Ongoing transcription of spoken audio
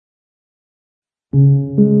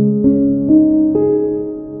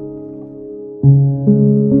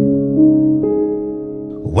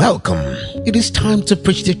Welcome. It is time to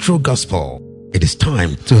preach the true gospel. It is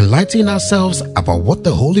time to enlighten ourselves about what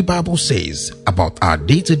the Holy Bible says about our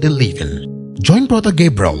day-to-day living. Join Brother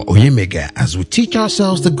Gabriel Oyemega as we teach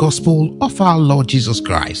ourselves the gospel of our Lord Jesus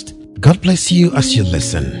Christ. God bless you as you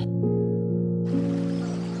listen.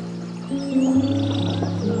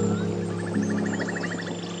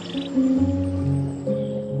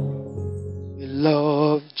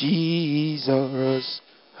 Love Jesus.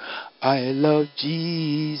 I love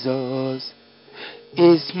Jesus.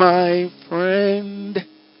 Is my friend.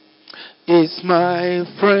 Is my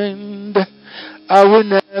friend. I will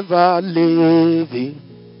never leave him.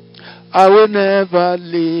 I will never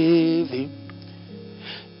leave him.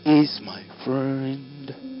 Is my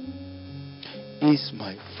friend. Is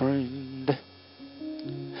my friend.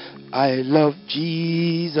 I love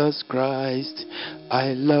Jesus Christ.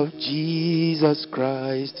 I love Jesus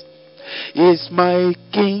Christ. Is my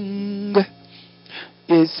King.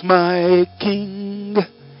 Is my King.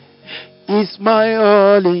 Is my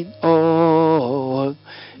all in all.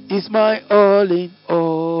 Is my all in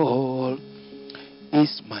all.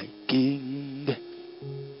 Is my King.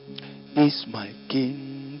 Is my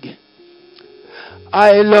King.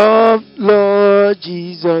 I love Lord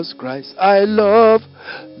Jesus Christ. I love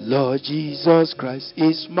Lord Jesus Christ.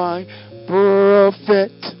 Is my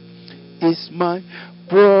prophet. Is my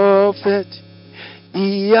prophet.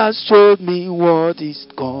 He has showed me what is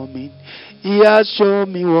coming. He has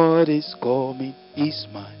shown me what is coming. Is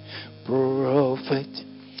my prophet.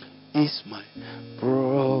 Is my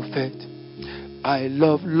prophet. I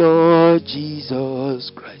love Lord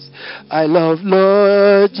Jesus Christ. I love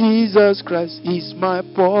Lord Jesus Christ. Is my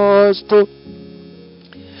apostle.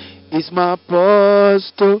 Is my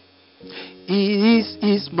apostle. He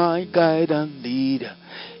is my guide and leader.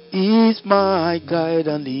 He is my guide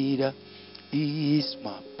and leader. He is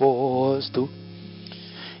my apostle.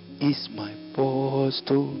 Is my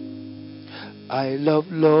apostle. I love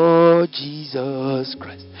Lord Jesus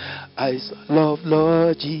Christ. I love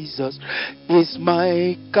Lord Jesus. Is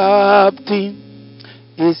my captain.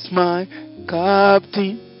 Is my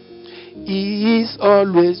captain. He is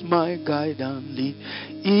always my guide and lead.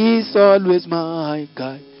 He is always my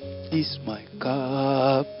guide. Is my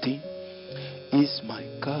captain. Is my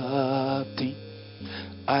captain.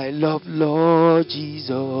 I love Lord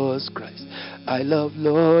Jesus Christ. I love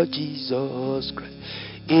Lord Jesus Christ.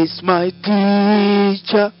 Is my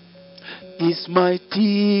teacher. Is my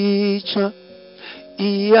teacher.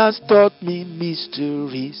 He has taught me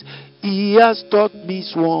mysteries. He has taught me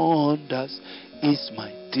wonders. Is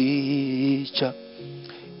my teacher.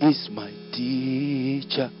 Is my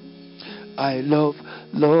teacher. I love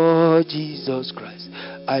Lord Jesus Christ.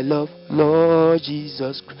 I love Lord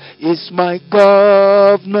Jesus Christ. Is my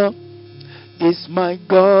governor. Is my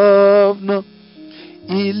governor.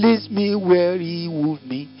 He leads me where he would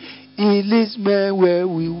me. He leads me where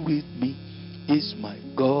he with me. Is my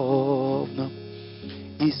governor.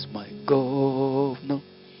 Is my governor.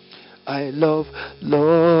 I love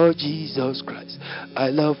Lord Jesus Christ. I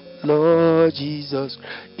love Lord Jesus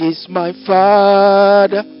Christ. Is my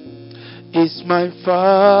Father. Is my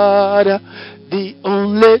Father. The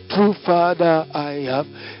only true Father I have.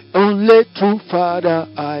 Only true Father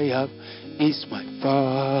I have. Is my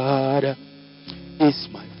Father. Is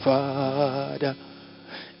my Father.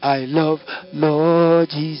 I love Lord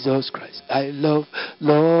Jesus Christ. I love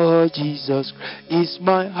Lord Jesus Christ. Is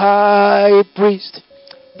my high priest.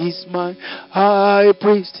 Is my high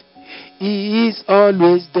priest. He is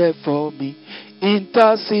always there for me,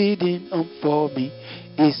 interceding for me.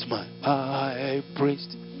 Is my high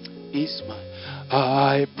priest. Is my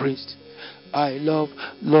high priest. I love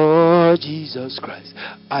Lord Jesus Christ.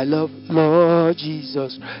 I love Lord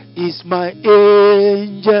Jesus Christ. Is my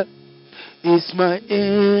angel. Is my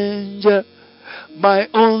angel. My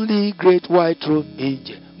only great white throne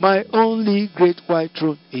angel. My only great white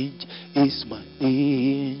throne angel. Is my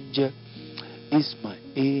angel. Is my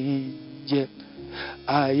angel.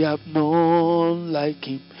 I have none like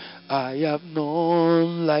him. I have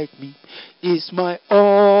none like me. Is my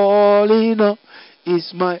all in all.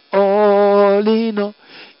 Is my all in all.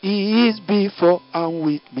 He is before and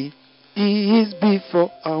with me. He is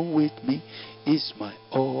before and with me. Is my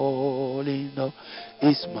all in all.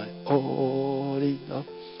 Is my all in all.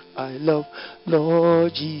 I love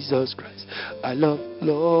Lord Jesus Christ. I love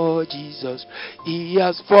Lord Jesus. He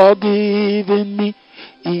has forgiven me.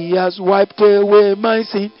 He has wiped away my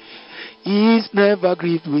sin. He is never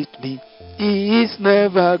grieved with me. He is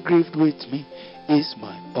never grieved with me. Is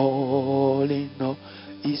my all in all.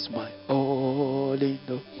 Is my all in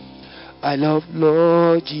all. I love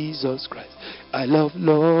Lord Jesus Christ. I love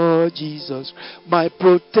Lord Jesus, my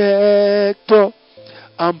protector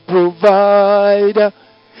and provider.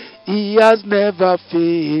 He has never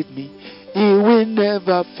failed me. He will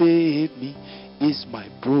never fail me. He's my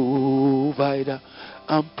provider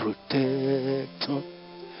and protector.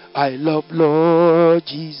 I love Lord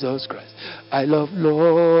Jesus Christ. I love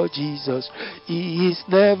Lord Jesus. He is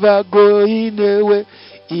never going away.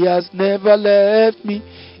 He has never left me.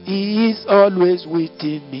 He is always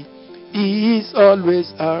within me. He is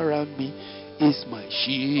always around me. He's my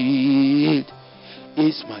shield.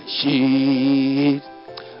 He's my shield.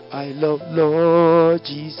 I love Lord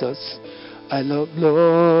Jesus. I love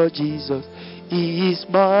Lord Jesus. He is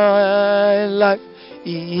my life.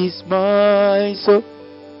 He is my soul.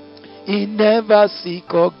 He never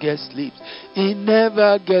sick or gets sleep. He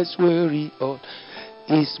never gets weary.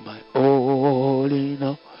 He's my all in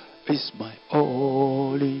all. He's my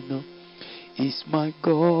all in all. He's my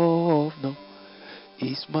governor.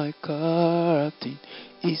 He's my captain.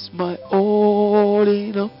 He's my all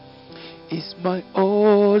in all. He's my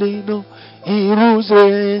all in all. He rules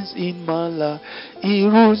reigns in my life. He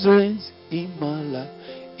rules reigns in my life.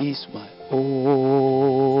 He's my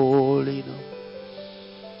all in all.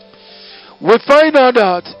 We find out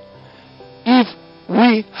that if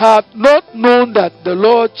we have not known that the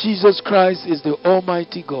Lord Jesus Christ is the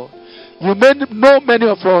Almighty God, you may know many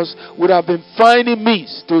of us would have been finding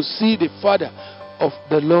means to see the Father of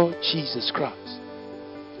the Lord Jesus Christ.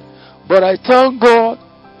 But I thank God,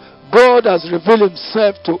 God has revealed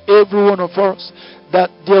himself to every one of us that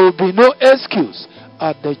there will be no excuse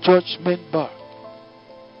at the judgment bar.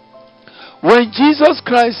 When Jesus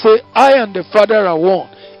Christ said, I and the Father are one,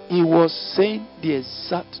 he was saying the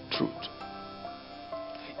exact truth.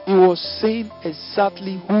 He was saying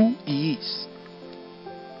exactly who he is.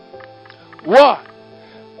 Why?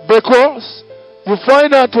 Because you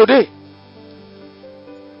find out today,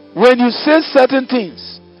 when you say certain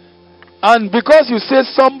things, and because you say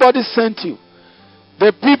somebody sent you,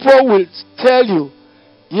 the people will tell you,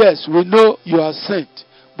 yes, we know you are sent,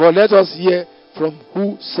 but let us hear from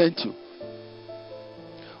who sent you.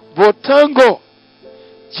 But thank God,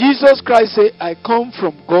 Jesus Christ said, I come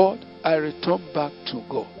from God, I return back to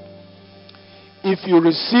God. If you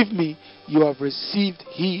receive me, you have received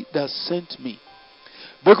he that sent me.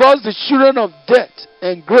 Because the children of death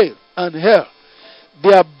and grave and hell,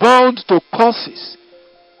 they are bound to curses.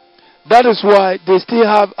 That is why they still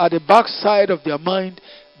have at the backside of their mind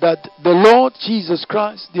that the Lord Jesus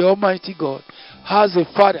Christ, the Almighty God, has a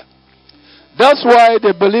father. That's why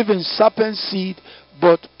they believe in serpent seed,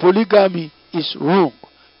 but polygamy is wrong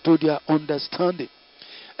to their understanding.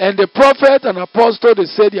 And the prophet and apostle they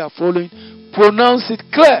say they are following pronounce it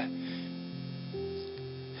clear.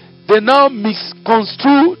 They now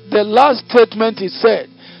misconstrue the last statement he said.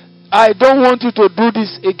 I don't want you to do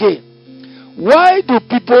this again. Why do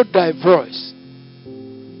people divorce?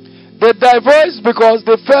 They divorce because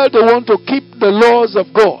they felt they want to keep the laws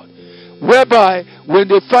of God, whereby when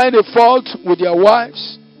they find a fault with their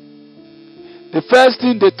wives, the first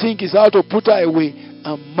thing they think is how to put her away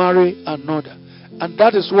and marry another. And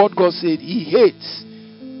that is what God said he hates.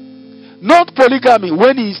 Not polygamy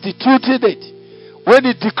when he instituted it, when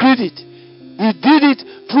he decreed it. He did it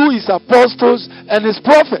through his apostles and his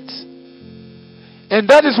prophets. And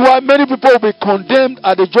that is why many people will be condemned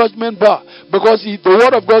at the judgment bar. Because the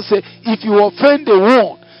word of God says, if you offend the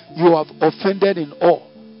one, you have offended in all.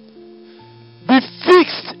 Be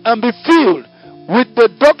fixed and be filled with the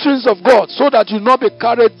doctrines of God so that you not be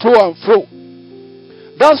carried to and fro.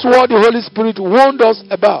 That's what the Holy Spirit warned us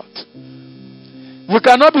about. You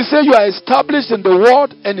cannot be saying you are established in the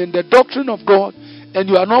word and in the doctrine of God and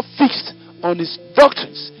you are not fixed on his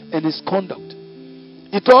doctrines and his conduct.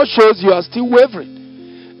 It all shows you are still wavering.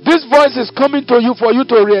 This voice is coming to you for you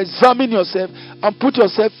to re-examine yourself and put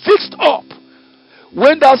yourself fixed up.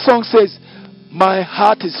 When that song says, my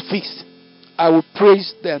heart is fixed, I will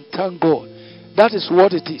praise and thank God. That is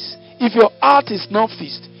what it is. If your heart is not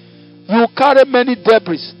fixed, you will carry many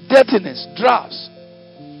debris, dirtiness, drafts.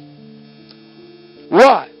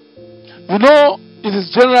 Why? You know, it is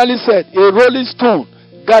generally said, a rolling stone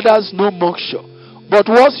gathers no moisture. But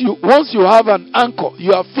once you have an anchor,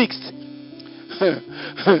 you are fixed.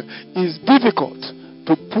 It's difficult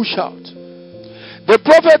to push out. The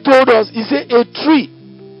prophet told us, he said, a tree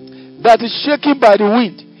that is shaken by the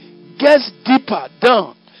wind gets deeper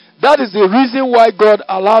down. That is the reason why God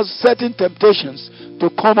allows certain temptations to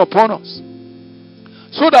come upon us.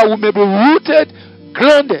 So that we may be rooted,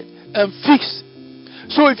 grounded, and fixed.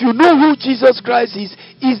 So if you know who Jesus Christ is,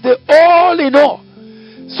 he's the all in all.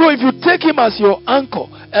 So if you take him as your anchor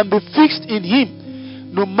and be fixed in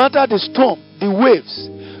him, no matter the storm, the waves,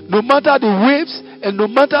 no matter the waves, and no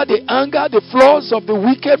matter the anger, the flaws of the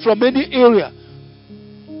wicked from any area,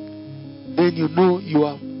 then you know you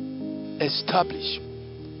are established.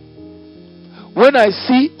 When I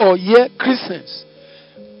see or hear Christians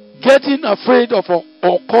getting afraid of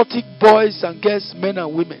occultic boys and girls, men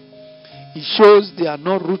and women, it shows they are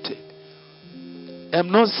not rooted.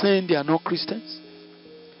 I'm not saying they are not Christians.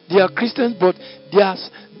 They are Christians, but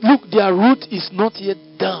their root is not yet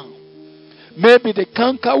down. Maybe the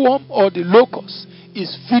cankerworm or the locust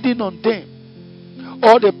is feeding on them,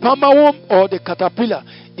 or the palmerworm or the caterpillar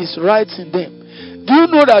is right in them. Do you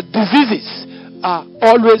know that diseases are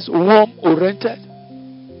always worm-oriented?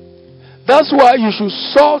 That's why you should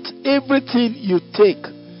salt everything you take.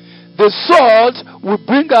 The salt will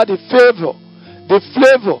bring out the flavor,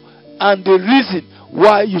 and the reason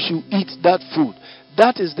why you should eat that food.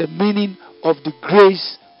 That is the meaning of the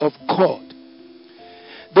grace of God.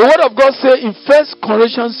 The word of God says in 1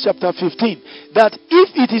 Corinthians chapter 15 that if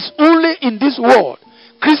it is only in this world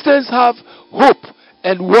Christians have hope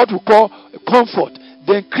and what we call comfort,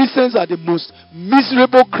 then Christians are the most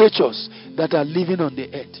miserable creatures that are living on the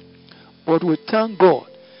earth. But we thank God.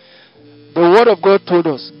 The word of God told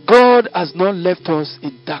us God has not left us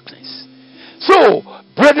in darkness. So,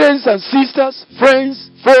 brethren and sisters, friends,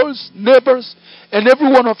 foes, neighbors, and every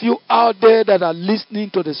one of you out there that are listening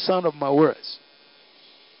to the sound of my words,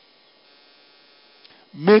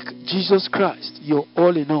 make Jesus Christ your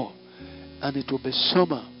all in all, and it will be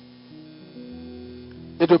summer.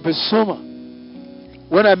 It will be summer.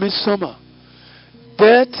 When I mean summer,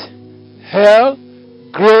 death, hell,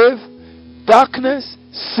 grave, darkness,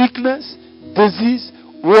 sickness, disease,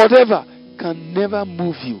 whatever can never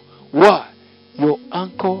move you. Why? Your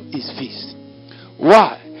anchor is fixed.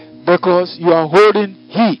 Why? Because you are holding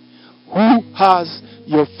He who has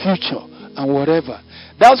your future and whatever.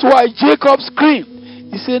 That's why Jacob screamed.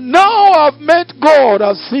 He said, now I've met God,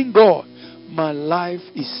 I've seen God. My life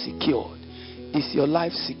is secured. Is your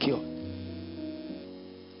life secured?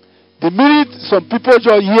 The minute some people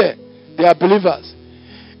just hear they are believers,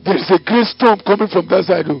 there is a great storm coming from that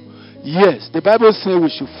side. Yes, the Bible says we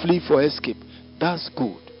should flee for escape. That's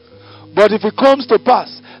good. But if it comes to pass,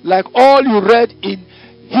 like all you read in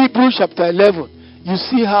Hebrews chapter 11, you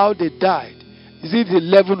see how they died. Is it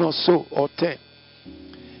 11 or so, or 10?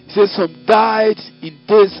 It says some died in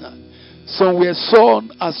desert, some were sawn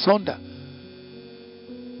asunder.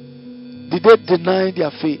 Did they deny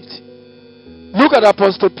their faith? Look at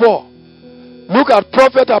Apostle Paul. Look at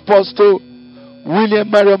Prophet Apostle William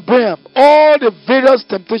Marion Branham. All the various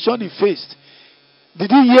temptations he faced.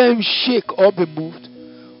 Did you hear him shake or be moved?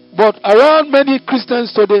 But around many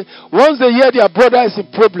Christians today, once they hear their brother is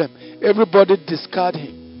in problem, everybody discard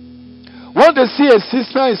him. When they see a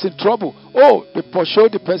sister is in trouble, they pursue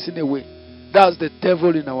the person away. That's the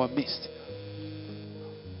devil in our midst.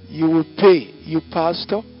 You will pay. You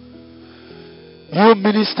pastor, you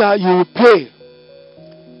minister, you will pay.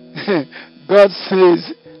 God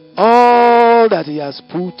says, all that He has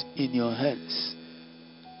put in your hands,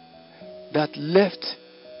 that left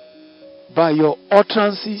by your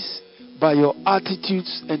utterances, by your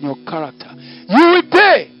attitudes and your character, you will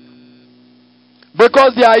pay.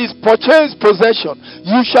 Because there is purchased possession,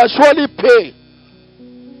 you shall surely pay.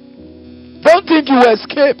 Don't think you will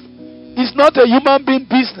escape. It's not a human being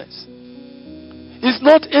business. It's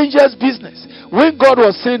not angels' business. When God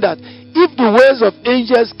was saying that if the ways of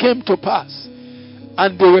angels came to pass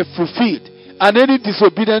and they were fulfilled, and any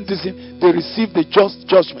disobedient sin, they received the just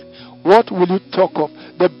judgment, what will you talk of?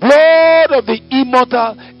 The blood of the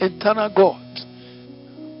immortal, eternal God,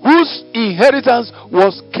 whose inheritance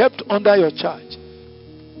was kept under your charge.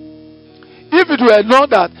 If it were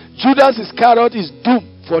known that Judas Iscariot is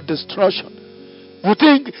doomed for destruction, you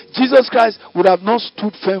think Jesus Christ would have not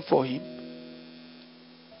stood firm for him?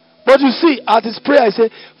 But you see, at his prayer, he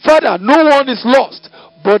said, Father, no one is lost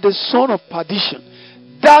but the son of perdition,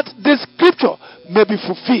 that the scripture may be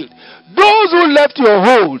fulfilled. Those who left your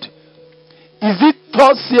hold, is it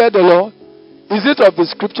thus saith the Lord? Is it of the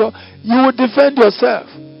scripture? You will defend yourself.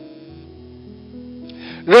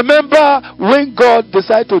 Remember when God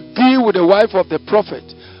decided to deal with the wife of the prophet,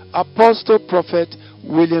 Apostle Prophet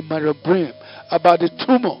William Marion Branham, about the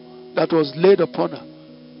tumor that was laid upon her.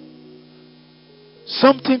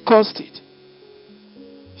 Something caused it.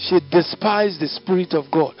 She despised the Spirit of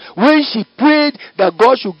God. When she prayed that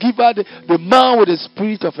God should give her the man with the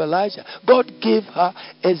spirit of Elijah, God gave her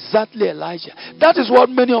exactly Elijah. That is what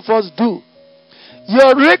many of us do.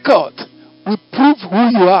 Your record will prove who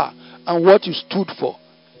you are and what you stood for.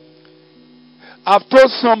 I've told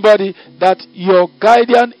somebody that your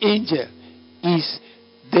guardian angel is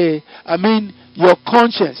your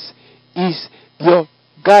conscience is your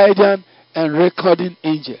guardian and recording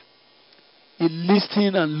angel. He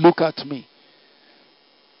listened and looked at me.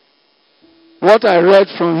 What I read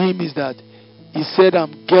from him is that he said,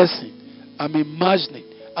 I'm guessing, I'm imagining,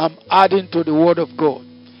 I'm adding to the word of God.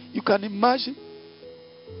 You can imagine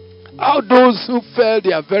how those who felt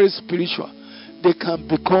they are very spiritual, they can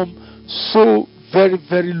become so very,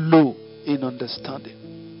 very low in understanding.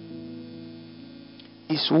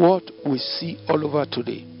 It's what we see all over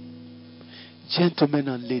today. Gentlemen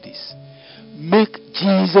and ladies, make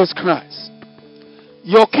Jesus Christ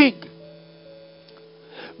your king.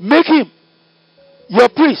 Make him your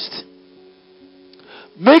priest.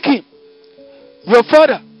 Make him your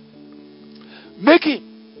father. Make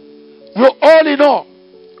him your all in all.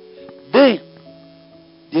 Then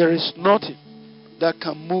there is nothing that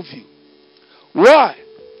can move you. Why?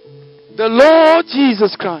 The Lord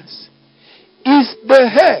Jesus Christ is the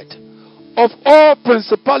head of all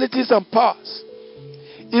principalities and powers.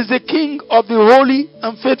 Is the King of the holy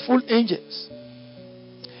and faithful angels.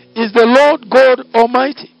 Is the Lord God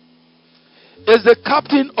Almighty. Is the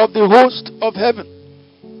captain of the host of heaven.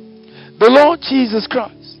 The Lord Jesus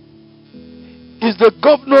Christ is the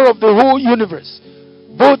governor of the whole universe,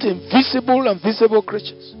 both invisible and visible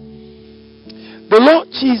creatures. The Lord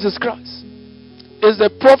Jesus Christ is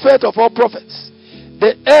the prophet of all prophets,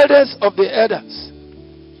 the elders of the elders.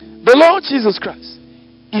 The Lord Jesus Christ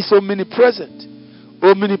is omnipresent,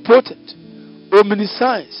 omnipotent,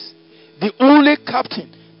 omniscience, the only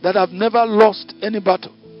captain that have never lost any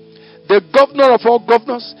battle, the governor of all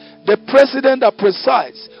governors, the president that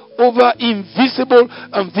presides over invisible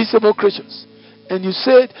and visible creatures. And you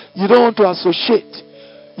said you don't want to associate,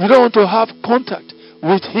 you don't want to have contact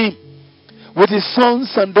with him, with his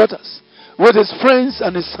sons and daughters, with his friends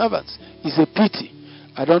and his servants. It's a pity.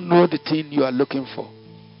 I don't know the thing you are looking for.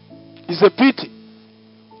 It's a pity.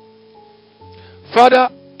 Father,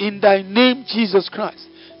 in thy name, Jesus Christ,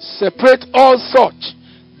 separate all such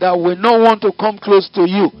that will not want to come close to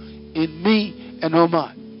you in me and all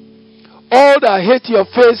mine. All that hate your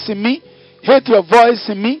face in me, hate your voice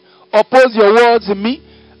in me, oppose your words in me,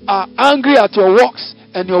 are angry at your works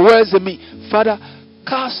and your words in me. Father,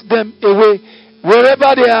 cast them away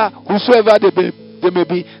wherever they are, whosoever they may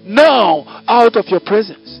be, now out of your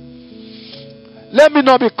presence. Let me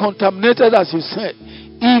not be contaminated, as you said.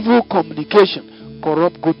 Evil communication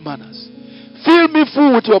corrupt good manners. Fill me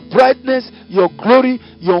full with your brightness, your glory,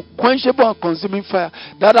 your unquenchable and consuming fire,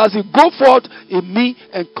 that as you go forth in me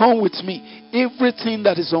and come with me, everything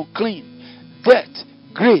that is unclean, death,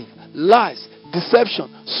 grave, lies,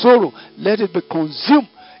 deception, sorrow, let it be consumed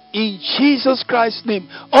in Jesus Christ's name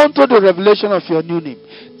unto the revelation of your new name.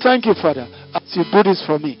 Thank you, Father, as you do this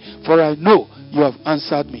for me, for I know you have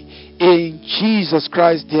answered me. In Jesus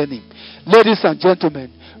Christ's dear name. Ladies and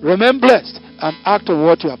gentlemen, remain blessed and act on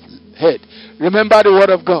what you have heard. Remember the word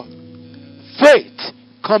of God. Faith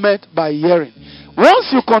cometh by hearing. Once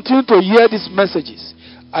you continue to hear these messages,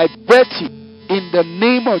 I bet you, in the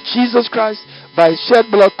name of Jesus Christ, by his shed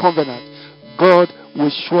blood covenant, God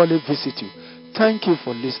will surely visit you. Thank you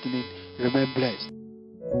for listening. Remain blessed.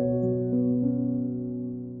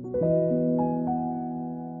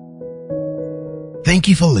 Thank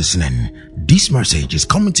you for listening. This message is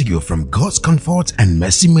coming to you from God's Comfort and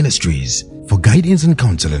Mercy Ministries. For guidance and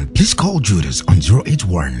counseling, please call Judas on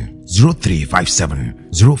 081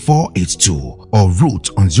 0357 0482 or Ruth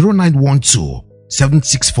on 0912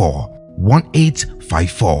 764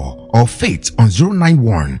 1854 or Faith on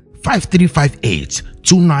 091 5358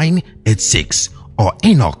 2986 or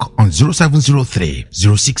Enoch on 0703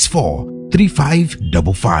 064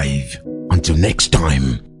 3555. Until next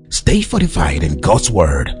time, stay fortified in God's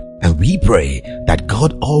word, and we pray that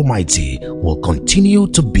God Almighty will continue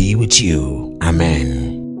to be with you. Amen.